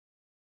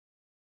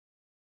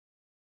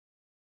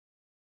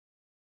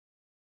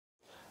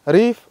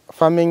Reef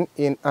farming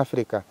in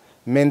Africa,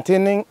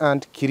 maintaining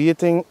and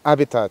creating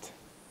habitat.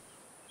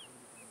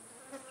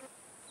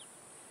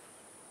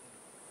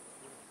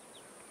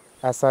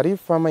 As a reef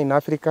farmer in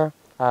Africa,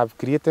 I have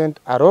created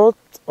a lot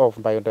of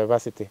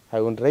biodiversity.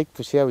 I would like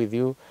to share with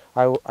you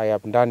how I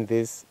have done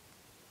this.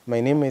 My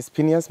name is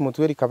Phineas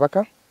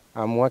Kibaka.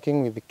 I'm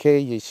working with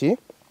KEC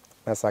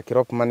as a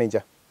crop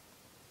manager.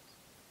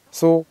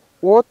 So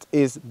what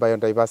is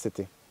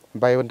biodiversity?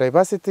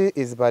 Biodiversity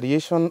is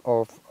variation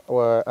of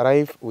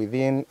life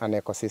within an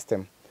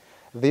ecosystem.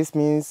 This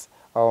means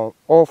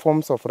all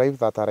forms of life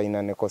that are in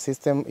an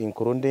ecosystem,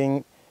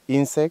 including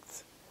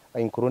insects,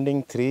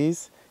 including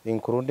trees,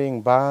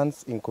 including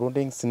birds,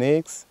 including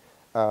snakes,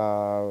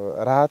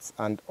 rats,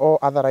 and all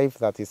other life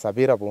that is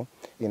available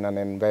in an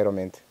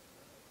environment.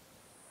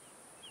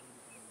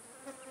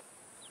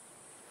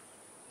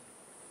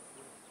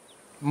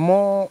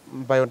 More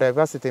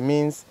biodiversity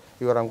means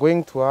you are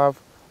going to have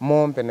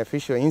more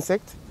beneficial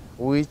insects,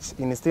 which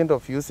instead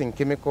of using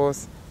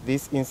chemicals,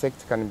 these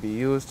insects can be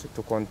used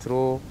to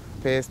control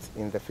pests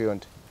in the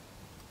field.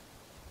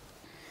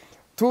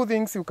 Two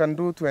things you can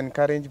do to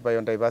encourage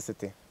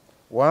biodiversity.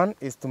 One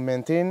is to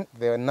maintain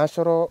the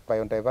natural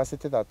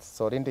biodiversity that's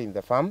already in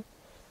the farm.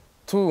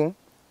 Two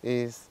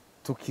is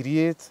to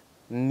create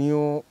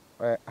new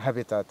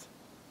habitat.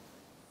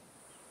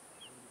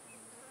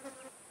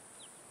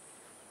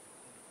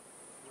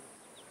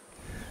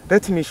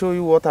 Let me show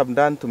you what I've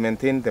done to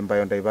maintain the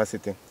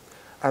biodiversity.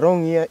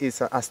 Around here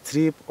is a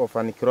strip of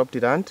uncropped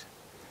land.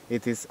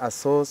 It is a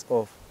source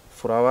of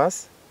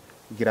flowers,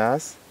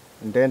 grass,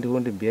 and then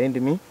wood behind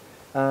me,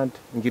 and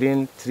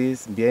green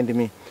trees behind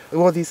me.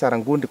 All these are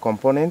good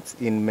components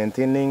in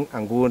maintaining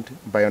a good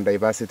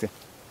biodiversity.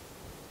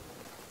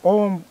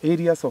 All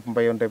areas of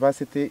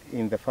biodiversity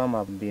in the farm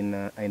have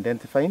been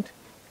identified.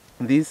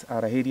 These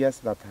are areas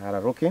that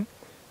are rocky.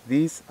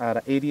 These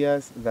are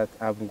areas that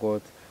have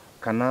got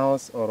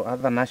canals or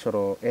other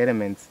natural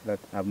elements that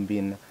have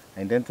been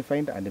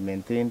identified and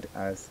maintained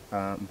as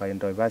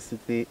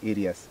biodiversity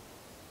areas.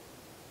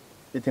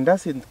 It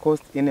doesn't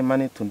cost any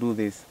money to do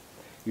this.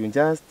 You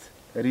just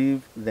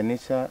leave the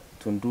nature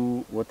to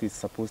do what it's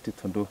supposed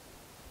to do.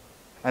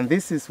 And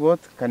this is what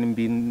can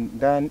be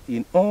done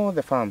in all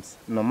the farms,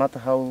 no matter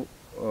how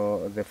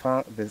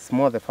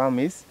small the farm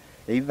is,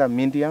 either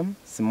medium,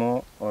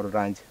 small, or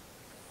large.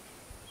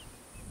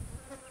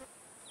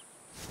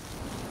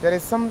 There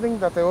is something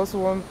that I also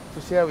want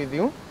to share with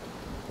you.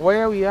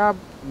 Where we have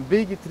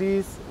big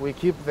trees, we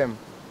keep them.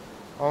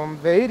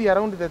 The area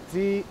around the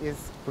tree is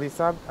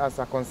preserved as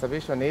a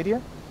conservation area,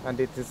 and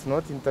it is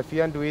not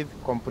interfered with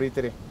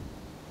completely.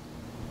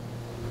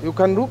 You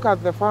can look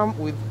at the farm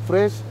with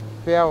fresh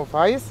pair of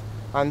eyes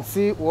and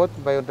see what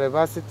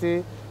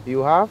biodiversity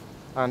you have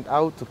and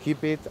how to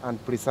keep it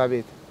and preserve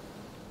it.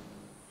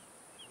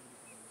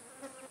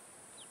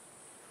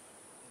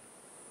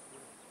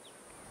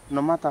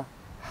 No matter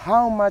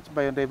how much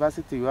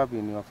biodiversity you have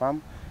in your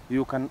farm,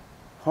 you can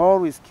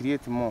always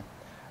create more.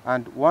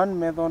 And one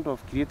method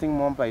of creating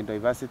more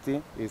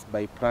biodiversity is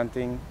by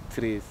planting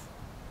trees.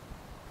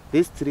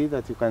 This tree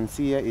that you can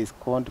see here is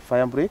called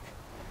firebrick.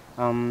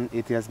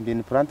 It has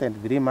been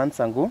planted 3 months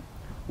ago.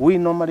 We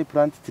normally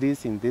plant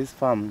trees in this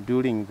farm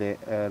during the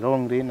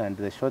long rain and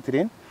the short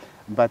rain,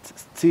 but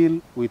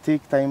still we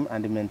take time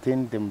and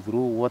maintain them through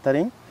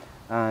watering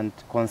and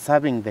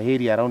conserving the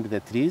area around the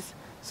trees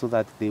so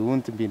that they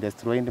won't be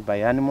destroyed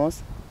by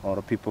animals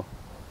or people.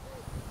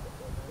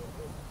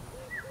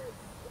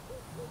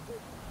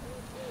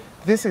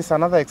 This is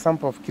another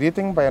example of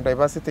creating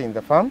biodiversity in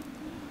the farm.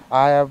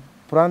 I have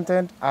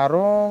planted a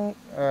long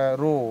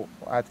row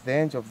at the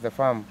edge of the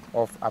farm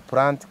of a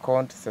plant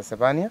called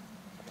Sesebania.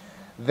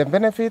 The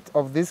benefit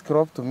of this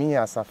crop to me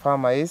as a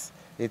farmer is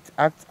it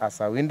acts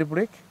as a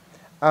windbreak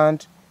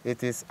and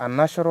it is a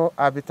natural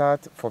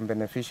habitat for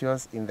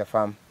beneficiaries in the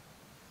farm.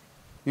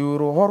 You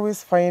will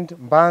always find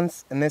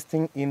birds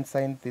nesting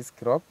inside this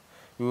crop.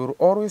 You will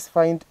always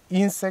find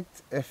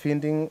insects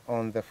feeding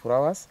on the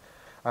flowers,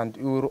 and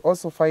you will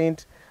also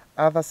find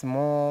other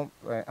small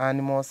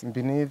animals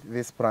beneath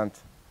this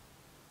plant.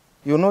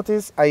 You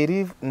notice I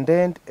leave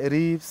dead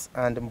leaves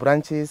and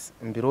branches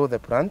below the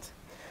plant.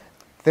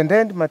 The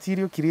dead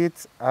material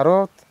creates a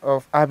lot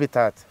of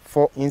habitat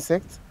for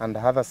insects and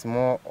other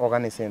small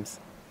organisms.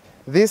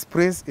 This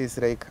place is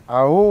like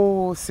a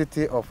whole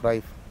city of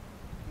life.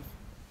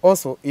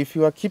 Also, if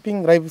you are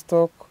keeping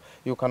livestock,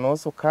 you can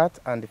also cut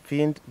and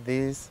feed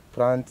this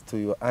plant to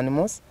your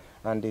animals,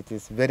 and it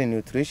is very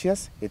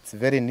nutritious. It's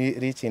very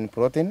rich in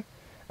protein,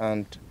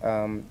 and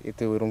it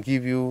will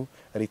give you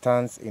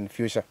returns in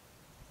future.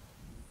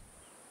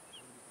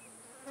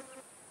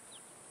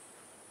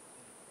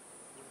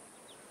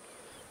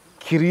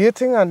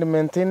 Creating and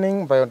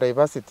maintaining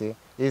biodiversity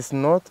is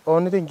not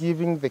only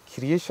giving the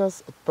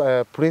creatures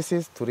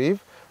places to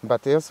live,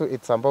 but also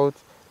it's about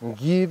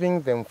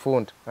giving them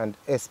food, and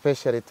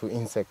especially to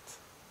insects.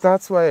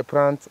 That's why I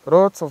plant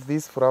lots of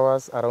these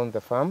flowers around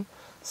the farm,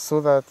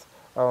 so that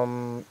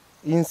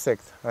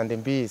insects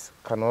and bees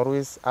can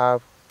always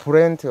have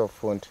plenty of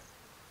food.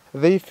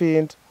 They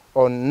feed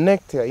or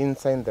nectar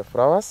inside the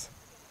flowers,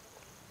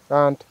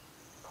 and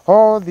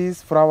all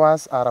these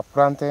flowers are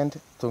planted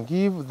to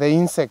give the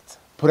insects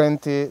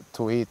plenty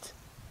to eat.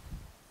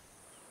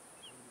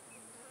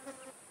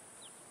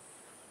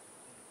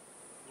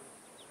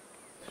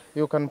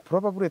 You can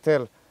probably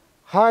tell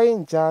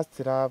I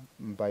just love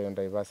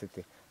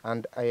biodiversity,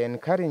 and I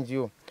encourage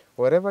you,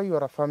 wherever you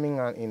are farming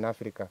in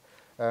Africa,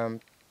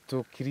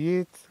 to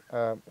create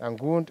a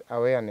good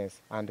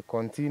awareness and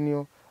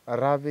continue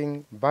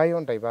loving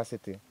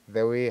biodiversity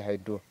the way I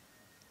do.